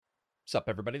What's up,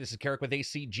 everybody? This is Carrick with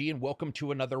ACG, and welcome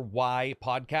to another Why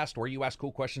podcast, where you ask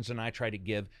cool questions and I try to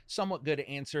give somewhat good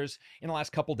answers. In the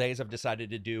last couple days, I've decided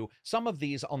to do some of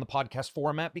these on the podcast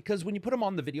format because when you put them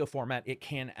on the video format, it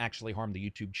can actually harm the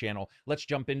YouTube channel. Let's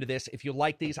jump into this. If you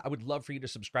like these, I would love for you to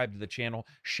subscribe to the channel,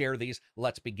 share these.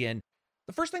 Let's begin.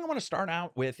 The first thing I want to start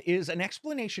out with is an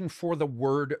explanation for the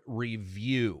word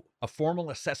review, a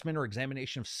formal assessment or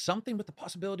examination of something with the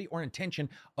possibility or intention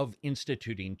of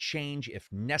instituting change if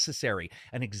necessary,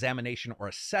 an examination or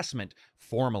assessment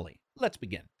formally. Let's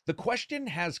begin. The question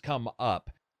has come up.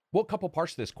 Well, a couple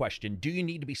parts to this question. Do you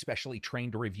need to be specially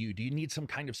trained to review? Do you need some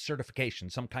kind of certification,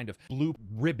 some kind of blue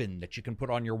ribbon that you can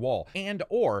put on your wall? And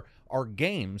or are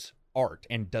games art,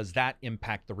 and does that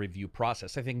impact the review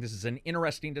process? I think this is an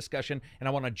interesting discussion and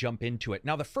I want to jump into it.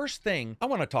 Now, the first thing I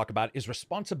want to talk about is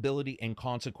responsibility and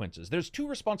consequences. There's two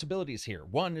responsibilities here.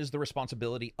 One is the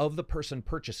responsibility of the person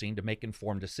purchasing to make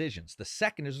informed decisions. The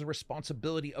second is the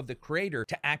responsibility of the creator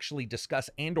to actually discuss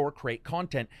and or create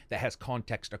content that has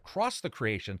context across the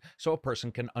creation so a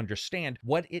person can understand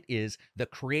what it is the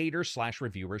creator /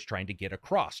 reviewer is trying to get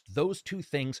across. Those two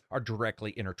things are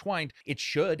directly intertwined. It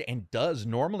should and does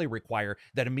normally require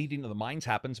that a meeting of the minds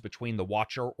happens between the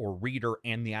watcher or reader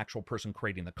and the actual person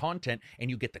creating the content, and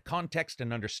you get the context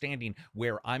and understanding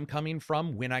where I'm coming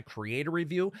from when I create a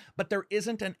review. But there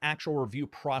isn't an actual review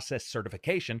process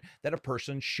certification that a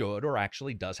person should or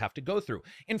actually does have to go through.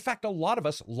 In fact, a lot of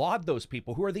us laud those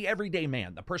people who are the everyday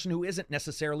man, the person who isn't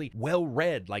necessarily well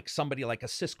read like somebody like a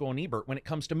Siskel and Ebert when it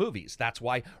comes to movies. That's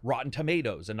why Rotten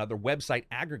Tomatoes and other website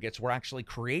aggregates were actually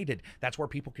created. That's where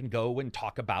people can go and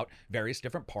talk about various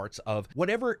different parts of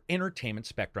whatever entertainment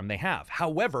spectrum they have.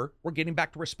 However, we're getting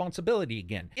back to responsibility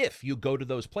again. If you go to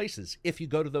those places, if you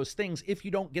go to those things, if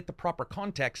you don't get the proper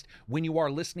context when you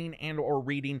are listening and or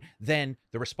reading, then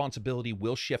the responsibility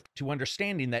will shift to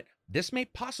understanding that this may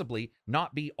possibly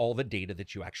not be all the data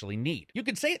that you actually need. You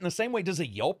could say it in the same way. Does a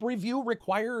Yelp review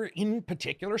require, in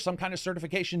particular, some kind of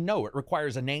certification? No, it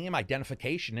requires a name,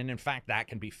 identification, and in fact, that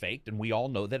can be faked, and we all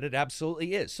know that it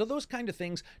absolutely is. So those kind of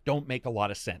things don't make a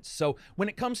lot of sense. So when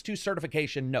it comes to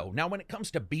certification, no. Now, when it comes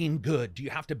to being good, do you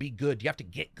have to be good? Do you have to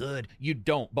get good? You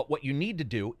don't. But what you need to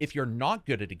do, if you're not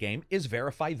good at a game, is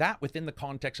verify that within the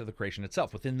context of the creation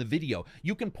itself, within the video.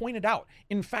 You can point it out.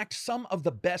 In fact, some of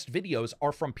the best videos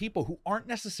are from people who aren't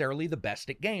necessarily the best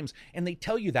at games, and they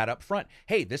tell you that up front.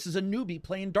 Hey, this is a newbie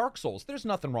playing Dark Souls. There's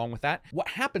nothing wrong with that. What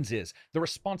happens is the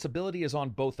responsibility is on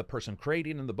both the person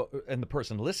creating and the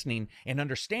person listening and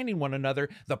understanding one another.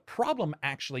 The problem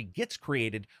actually gets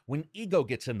created when ego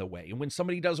gets in the way and when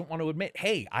somebody doesn't want to admit,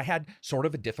 hey, I had sort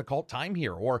of a difficult time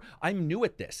here, or I'm new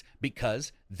at this,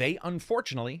 because they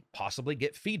unfortunately possibly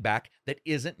get feedback that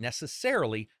isn't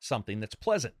necessarily something that's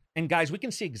pleasant. And guys, we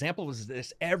can see examples of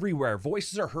this everywhere.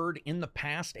 Voices are heard in the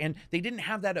past, and they didn't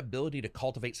have that ability to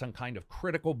cultivate some kind of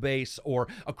critical base or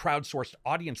a crowdsourced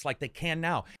audience like they can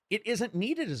now. It isn't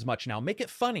needed as much now. Make it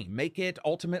funny, make it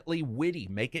ultimately witty,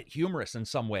 make it humorous in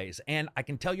some ways. And I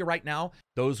can tell you right now,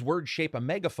 those words shape a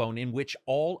megaphone in which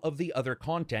all of the other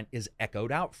content is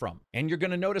echoed out from. And you're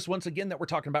going to notice once again that we're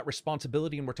talking about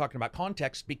responsibility and we're talking about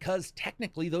context, because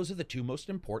technically those are the two most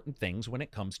important things when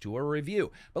it comes to a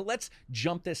review. But let's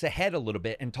jump this ahead a little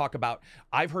bit and talk about,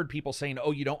 I've heard people saying,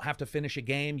 oh, you don't have to finish a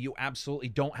game. You absolutely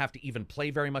don't have to even play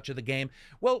very much of the game.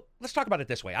 Well, let's talk about it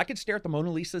this way. I could stare at the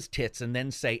Mona Lisa's tits and then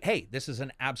say, hey, this is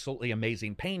an absolutely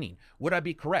amazing painting. Would I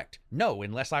be correct? No,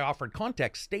 unless I offered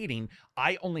context stating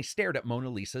I only stared at Mona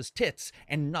Lisa's tits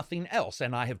and nothing else.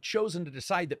 And I have chosen to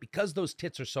decide that because those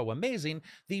tits are so amazing,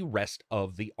 the rest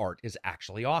of the art is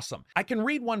actually awesome. I can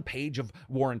read one page of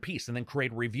War and Peace and then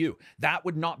create a review. That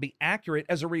would not be accurate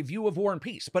as a review of War and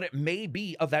Peace, but it may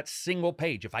be of that single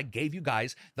page if I gave you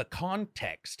guys the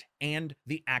context and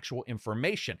the actual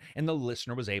information, and the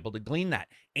listener was able to glean that.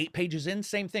 8 pages in,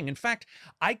 same thing. In fact,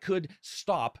 I could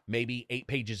stop maybe 8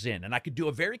 pages in, and I could do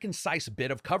a very concise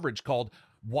bit of coverage called,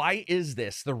 why is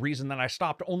this the reason that I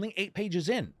stopped only 8 pages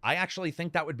in? I actually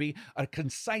think that would be a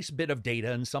concise bit of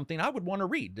data and something I would want to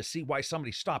read to see why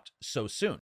somebody stopped so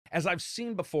soon. As I've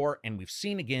seen before, and we've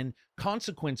seen again,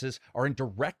 consequences are in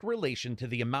direct relation to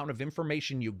the amount of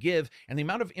information you give and the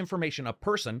amount of information a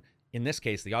person, in this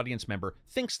case, the audience member,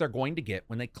 thinks they're going to get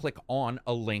when they click on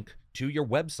a link to your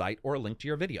website or a link to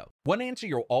your video. One answer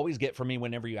you'll always get from me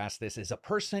whenever you ask this is a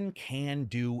person can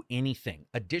do anything.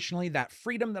 Additionally, that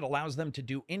freedom that allows them to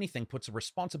do anything puts a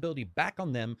responsibility back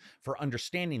on them for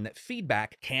understanding that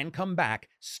feedback can come back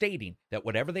stating that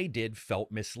whatever they did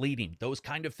felt misleading. Those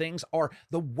kind of things are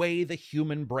the way the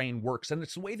human brain works, and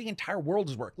it's the way the entire world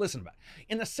is worked. Listen about it.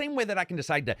 In the same way that I can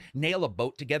decide to nail a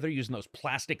boat together using those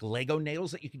plastic Lego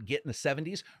nails that you could get in the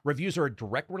 70s, reviews are a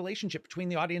direct relationship between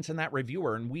the audience and that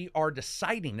reviewer, and we are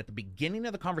deciding at the beginning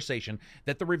of the conversation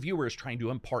that the reviewer is trying to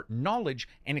impart knowledge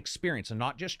and experience and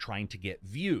not just trying to get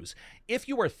views. If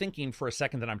you are thinking for a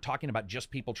second that I'm talking about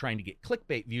just people trying to get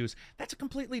clickbait views, that's a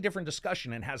completely different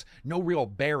discussion and has no real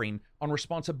bearing on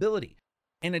responsibility.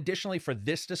 And additionally, for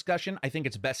this discussion, I think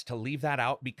it's best to leave that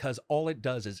out because all it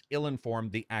does is ill-inform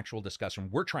the actual discussion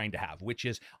we're trying to have, which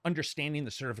is understanding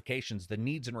the certifications, the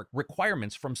needs and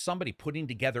requirements from somebody putting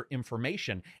together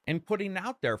information and putting it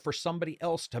out there for somebody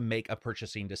else to make a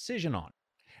purchasing decision on.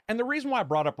 And the reason why I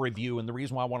brought up review and the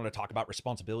reason why I wanted to talk about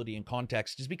responsibility and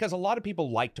context is because a lot of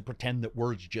people like to pretend that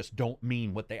words just don't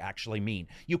mean what they actually mean.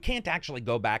 You can't actually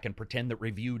go back and pretend that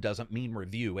review doesn't mean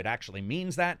review. It actually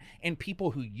means that, and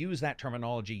people who use that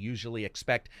terminology usually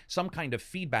expect some kind of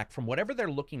feedback from whatever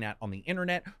they're looking at on the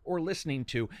internet or listening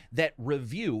to, that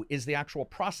review is the actual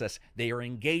process they are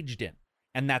engaged in.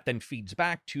 And that then feeds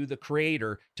back to the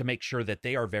creator to make sure that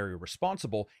they are very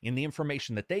responsible in the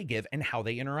information that they give and how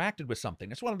they interacted with something.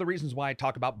 It's one of the reasons why I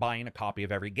talk about buying a copy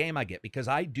of every game I get, because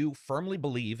I do firmly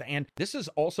believe, and this is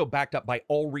also backed up by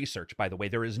all research, by the way,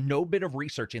 there is no bit of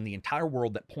research in the entire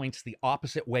world that points the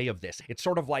opposite way of this. It's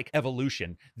sort of like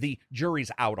evolution. The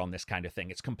jury's out on this kind of thing.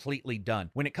 It's completely done.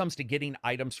 When it comes to getting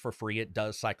items for free, it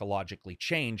does psychologically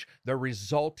change the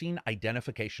resulting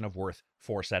identification of worth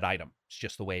for said item. It's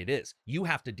just the way it is. You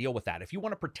have to deal with that. If you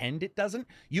want to pretend it doesn't,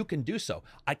 you can do so.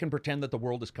 I can pretend that the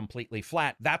world is completely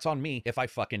flat. That's on me if I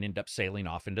fucking end up sailing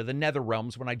off into the nether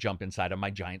realms when I jump inside of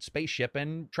my giant spaceship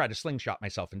and try to slingshot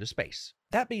myself into space.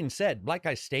 That being said, like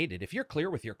I stated, if you're clear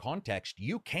with your context,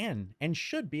 you can and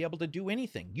should be able to do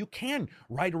anything. You can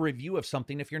write a review of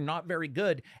something if you're not very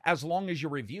good, as long as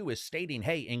your review is stating,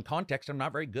 hey, in context, I'm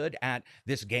not very good at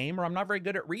this game, or I'm not very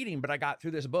good at reading, but I got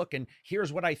through this book and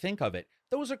here's what I think of it.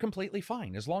 Those are completely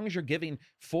fine. As long as you're giving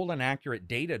full and accurate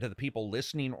data to the people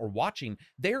listening or watching,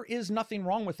 there is nothing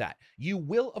wrong with that. You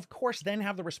will, of course, then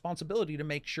have the responsibility to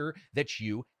make sure that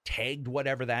you tagged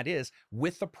whatever that is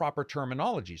with the proper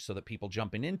terminology so that people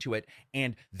jumping into it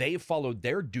and they've followed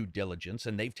their due diligence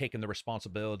and they've taken the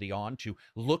responsibility on to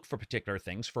look for particular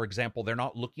things. For example, they're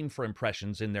not looking for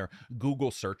impressions in their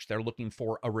Google search. They're looking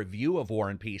for a review of War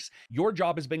and Peace. Your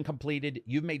job has been completed.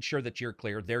 You've made sure that you're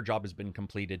clear. Their job has been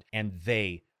completed, and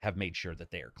they have made sure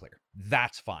that they are clear.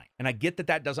 That's fine. And I get that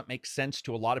that doesn't make sense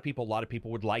to a lot of people. A lot of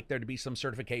people would like there to be some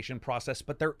certification process,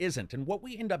 but there isn't. And what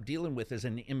we end up dealing with is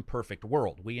an imperfect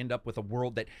world. We end up with a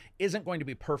world that isn't going to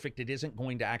be perfect. It isn't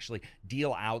going to actually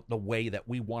deal out the way that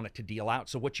we want it to deal out.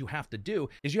 So what you have to do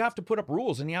is you have to put up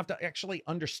rules and you have to actually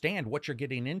understand what you're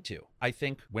getting into. I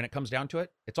think when it comes down to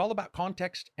it, it's all about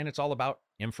context and it's all about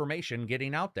information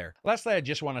getting out there. Lastly, I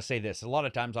just want to say this. A lot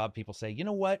of times I'll have people say, you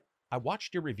know what? I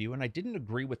watched your review and I didn't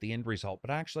agree with the end result,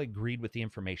 but I actually agreed with the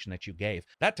information that you gave.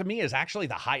 That to me is actually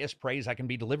the highest praise I can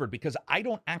be delivered, because I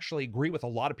don't actually agree with a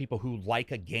lot of people who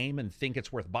like a game and think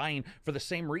it's worth buying for the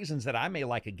same reasons that I may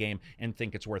like a game and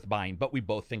think it's worth buying, but we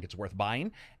both think it's worth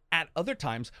buying. At other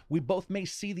times, we both may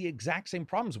see the exact same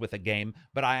problems with a game,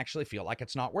 but I actually feel like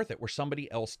it's not worth it, where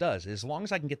somebody else does. As long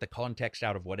as I can get the context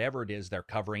out of whatever it is they're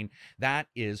covering, that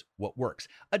is what works.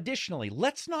 Additionally,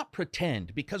 let's not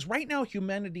pretend, because right now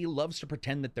humanity loves to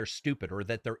pretend that they're stupid or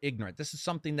that they're ignorant. This is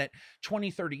something that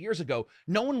 20, 30 years ago,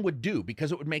 no one would do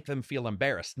because it would make them feel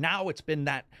embarrassed. Now it's been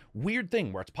that weird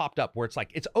thing where it's popped up where it's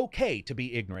like, it's okay to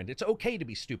be ignorant. It's okay to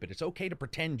be stupid. It's okay to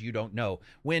pretend you don't know.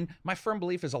 When my firm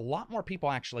belief is a lot more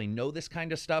people actually know this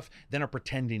kind of stuff than are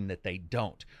pretending that they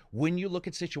don't. When you look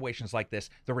at situations like this,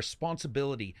 the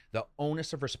responsibility, the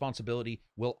onus of responsibility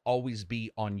will always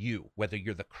be on you, whether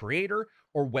you're the creator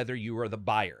or whether you are the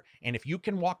buyer. And if you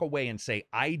can walk away and say,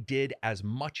 I did as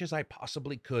much as I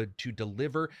possibly could to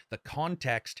deliver the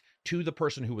context to the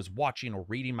person who was watching or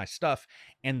reading my stuff,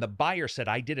 and the buyer said,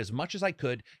 I did as much as I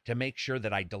could to make sure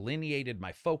that I delineated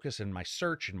my focus and my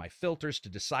search and my filters to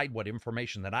decide what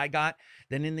information that I got,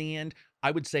 then in the end,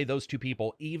 I would say those two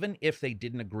people, even if they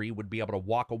didn't agree, would be able to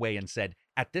walk away and said,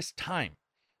 at this time,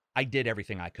 I did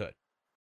everything I could.